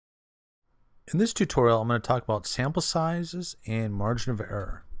In this tutorial, I'm going to talk about sample sizes and margin of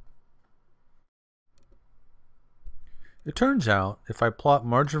error. It turns out if I plot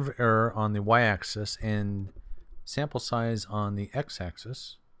margin of error on the y-axis and sample size on the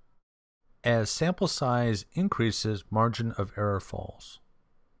x-axis, as sample size increases, margin of error falls.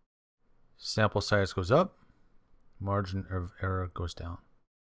 Sample size goes up, margin of error goes down.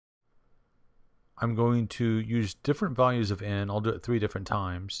 I'm going to use different values of n. I'll do it 3 different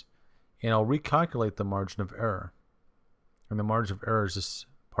times. And I'll recalculate the margin of error. And the margin of error is this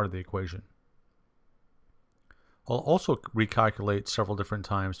part of the equation. I'll also recalculate several different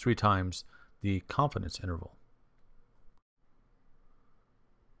times, 3 times, the confidence interval.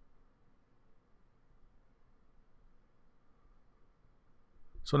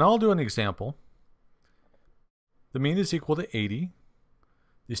 So now I'll do an example. The mean is equal to 80.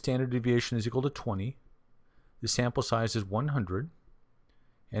 The standard deviation is equal to 20. The sample size is 100.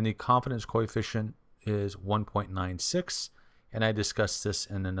 And the confidence coefficient is 1.96, and I discussed this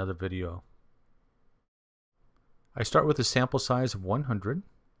in another video. I start with a sample size of 100.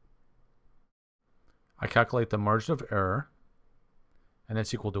 I calculate the margin of error, and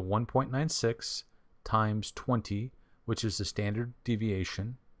that's equal to 1.96 times 20, which is the standard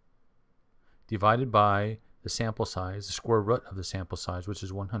deviation, divided by the sample size, the square root of the sample size, which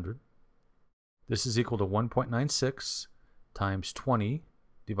is 100. This is equal to 1.96 times 20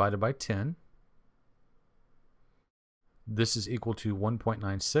 divided by 10. This is equal to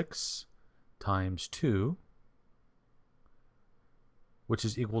 1.96 times 2, which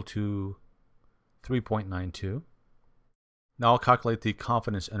is equal to 3.92. Now I'll calculate the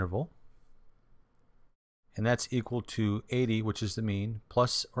confidence interval, and that's equal to 80, which is the mean,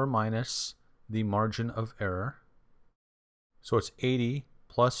 plus or minus the margin of error. So it's 80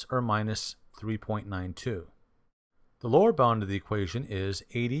 plus or minus 3.92. The lower bound of the equation is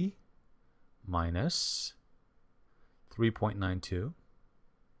 80 minus 3.92,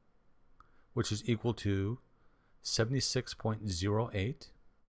 which is equal to 76.08.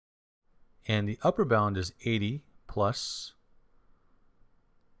 And the upper bound is 80 plus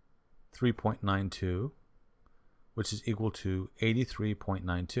 3.92, which is equal to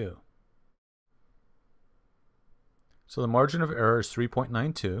 83.92. So the margin of error is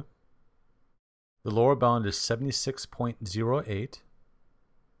 3.92. The lower bound is 76.08.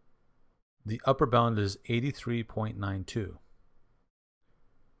 The upper bound is 83.92.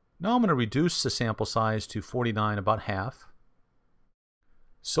 Now I'm going to reduce the sample size to 49, about half.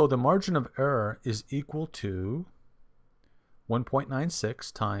 So the margin of error is equal to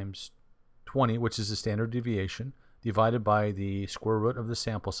 1.96 times 20, which is the standard deviation, divided by the square root of the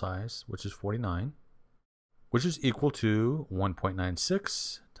sample size, which is 49, which is equal to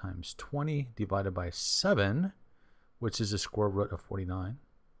 1.96 times 20 divided by 7, which is the square root of 49,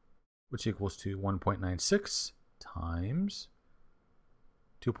 which equals to 1.96 times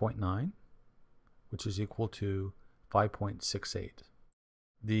 2.9, which is equal to 5.68.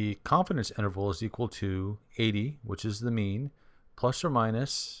 The confidence interval is equal to 80, which is the mean, plus or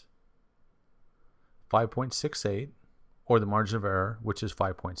minus 5.68, or the margin of error, which is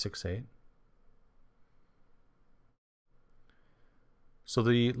 5.68. So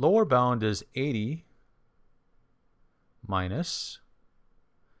the lower bound is 80 minus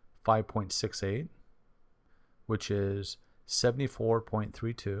 5.68, which is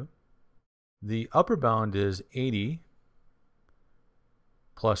 74.32. The upper bound is 80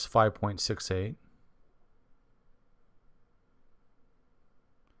 plus 5.68,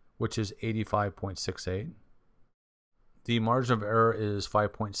 which is 85.68. The margin of error is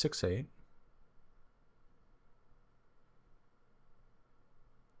 5.68.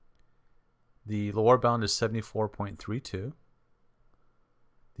 The lower bound is 74.32.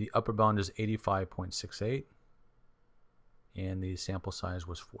 The upper bound is 85.68. And the sample size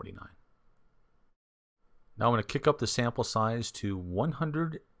was 49. Now I'm going to kick up the sample size to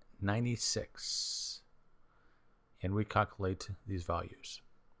 196 and recalculate these values.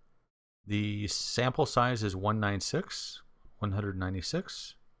 The sample size is 196.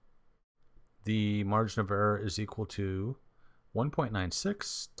 The margin of error is equal to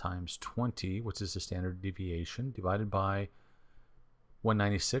 1.96 times 20, which is the standard deviation, divided by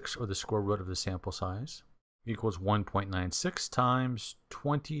 196, or the square root of the sample size, equals 1.96 times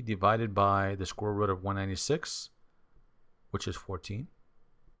 20 divided by the square root of 196, which is 14.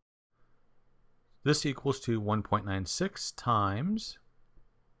 This equals to 1.96 times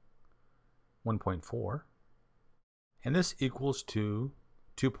 1.4, and this equals to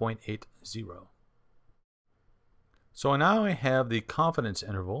 2.80. So now I have the confidence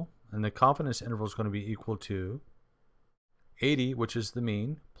interval, and the confidence interval is going to be equal to 80, which is the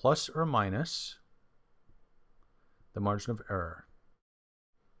mean, plus or minus the margin of error.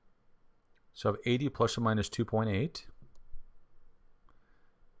 So I have 80 plus or minus 2.8.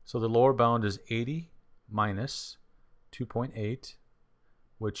 So the lower bound is 80 minus 2.8,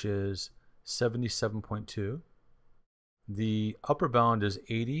 which is 77.2. The upper bound is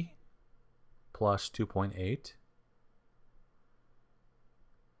 80 plus 2.8,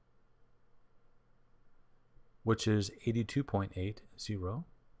 which is 82.80.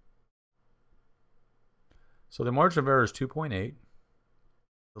 So the margin of error is 2.8.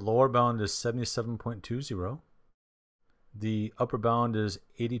 The lower bound is 77.20. The upper bound is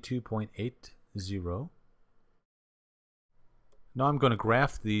 82.80. Now I'm going to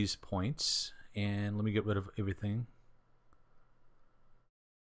graph these points, and let me get rid of everything.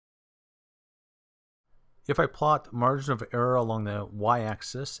 If I plot margin of error along the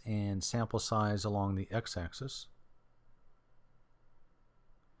y-axis and sample size along the x-axis,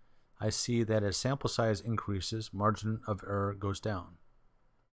 I see that as sample size increases, margin of error goes down.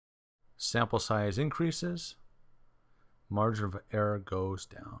 Sample size increases, margin of error goes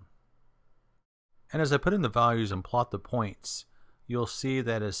down. And as I put in the values and plot the points, you'll see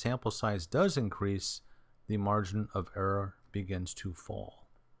that as sample size does increase, the margin of error begins to fall.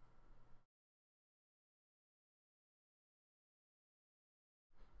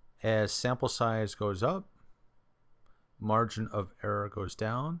 As sample size goes up, margin of error goes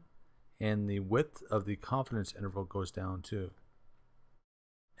down, and the width of the confidence interval goes down too.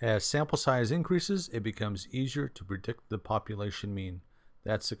 As sample size increases, it becomes easier to predict the population mean.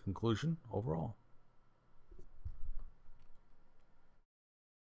 That's the conclusion overall.